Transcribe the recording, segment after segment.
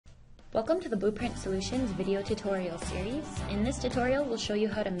Welcome to the Blueprint Solutions video tutorial series. In this tutorial, we'll show you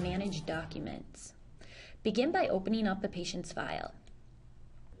how to manage documents. Begin by opening up a patient's file.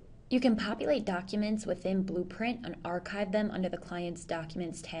 You can populate documents within Blueprint and archive them under the Client's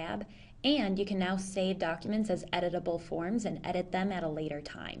Documents tab, and you can now save documents as editable forms and edit them at a later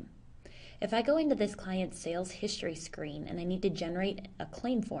time. If I go into this client's sales history screen and I need to generate a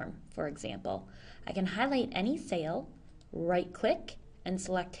claim form, for example, I can highlight any sale, right-click, and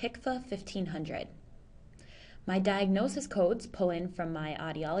select HCFA 1500. My diagnosis codes pull in from my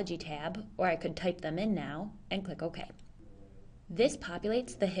audiology tab, or I could type them in now and click OK. This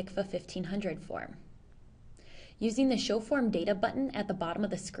populates the HCFA 1500 form. Using the Show Form Data button at the bottom of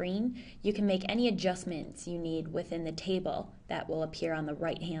the screen, you can make any adjustments you need within the table that will appear on the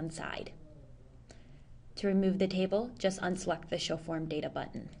right-hand side. To remove the table, just unselect the Show Form Data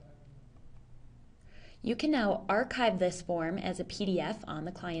button. You can now archive this form as a PDF on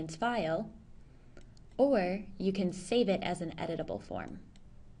the client's file, or you can save it as an editable form.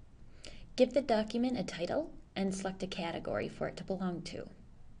 Give the document a title and select a category for it to belong to.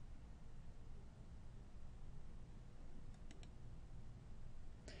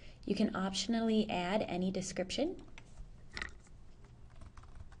 You can optionally add any description.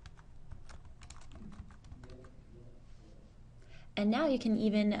 And now you can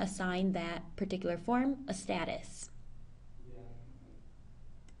even assign that particular form a status.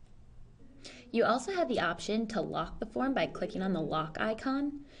 You also have the option to lock the form by clicking on the lock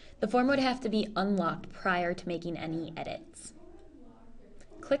icon. The form would have to be unlocked prior to making any edits.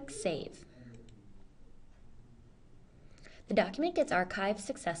 Click Save. The document gets archived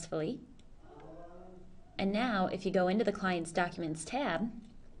successfully. And now, if you go into the Client's Documents tab,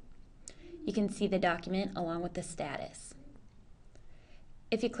 you can see the document along with the status.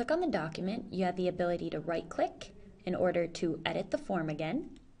 If you click on the document, you have the ability to right-click in order to edit the form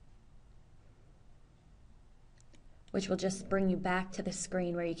again, which will just bring you back to the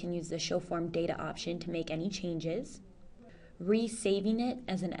screen where you can use the Show Form Data option to make any changes. Resaving it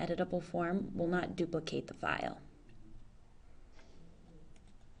as an editable form will not duplicate the file.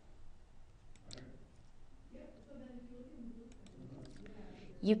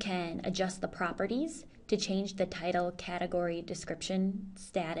 You can adjust the properties to change the title, category, description,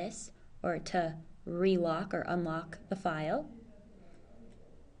 status, or to relock or unlock the file.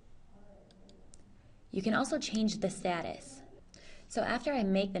 You can also change the status. So after I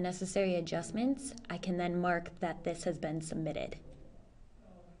make the necessary adjustments, I can then mark that this has been submitted.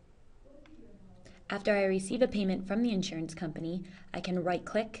 After I receive a payment from the insurance company, I can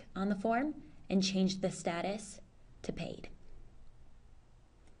right-click on the form and change the status to paid.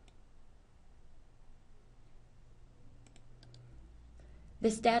 The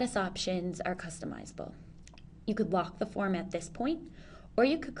status options are customizable. You could lock the form at this point, or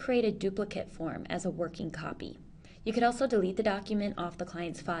you could create a duplicate form as a working copy. You could also delete the document off the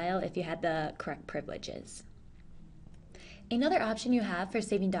client's file if you had the correct privileges. Another option you have for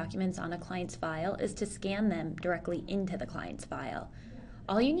saving documents on a client's file is to scan them directly into the client's file.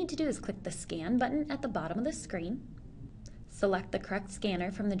 All you need to do is click the Scan button at the bottom of the screen, select the correct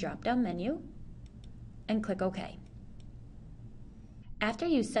scanner from the drop-down menu, and click OK. After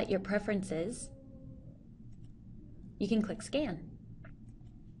you set your preferences, you can click Scan.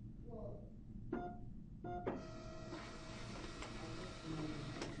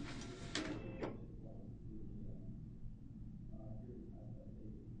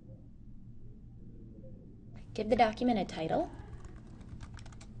 Give the document a title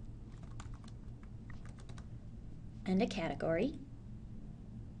and a category.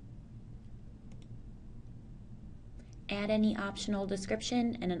 Add any optional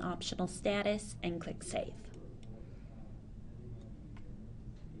description and an optional status and click Save.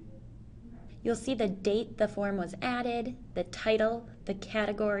 You'll see the date the form was added, the title, the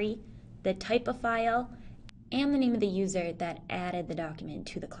category, the type of file, and the name of the user that added the document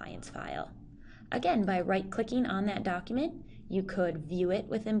to the client's file. Again, by right-clicking on that document, you could view it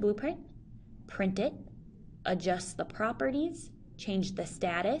within Blueprint, print it, adjust the properties, change the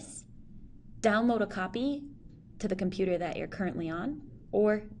status, download a copy to the computer that you're currently on,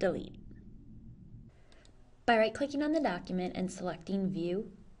 or delete. By right-clicking on the document and selecting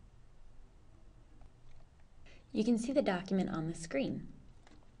View, you can see the document on the screen.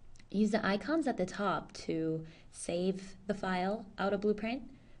 Use the icons at the top to save the file out of Blueprint,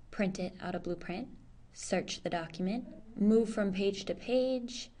 print it out of Blueprint, search the document, move from page to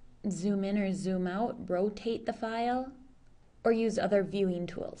page, zoom in or zoom out, rotate the file, or use other viewing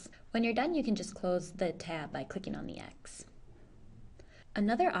tools. When you're done, you can just close the tab by clicking on the X.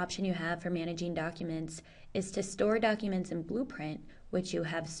 Another option you have for managing documents is to store documents in Blueprint which you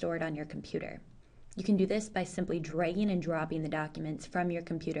have stored on your computer. You can do this by simply dragging and dropping the documents from your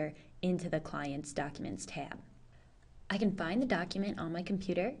computer into the Client's Documents tab. I can find the document on my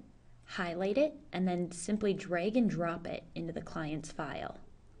computer, highlight it, and then simply drag and drop it into the client's file.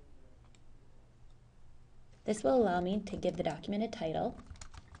 This will allow me to give the document a title,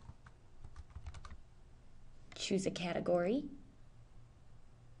 choose a category,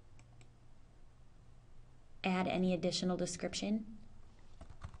 add any additional description,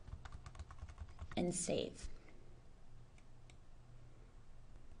 and save.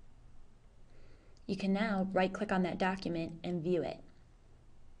 You can now right-click on that document and view it.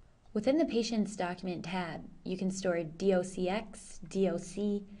 Within the Patient's Document tab, you can store DOCX,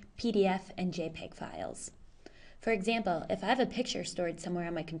 DOC, PDF, and JPEG files. For example, if I have a picture stored somewhere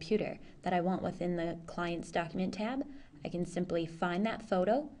on my computer that I want within the Client's Document tab, I can simply find that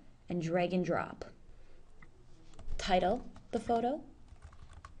photo and drag and drop. Title the photo,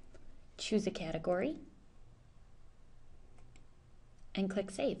 choose a category, and click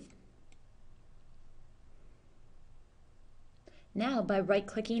Save. Now, by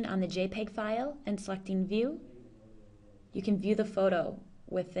right-clicking on the JPEG file and selecting View, you can view the photo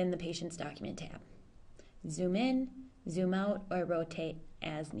within the Patient's Document tab. Zoom in, zoom out, or rotate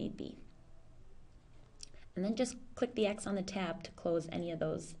as need be. And then just click the X on the tab to close any of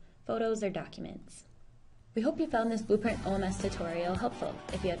those photos or documents. We hope you found this Blueprint OMS tutorial helpful.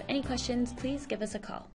 If you have any questions, please give us a call.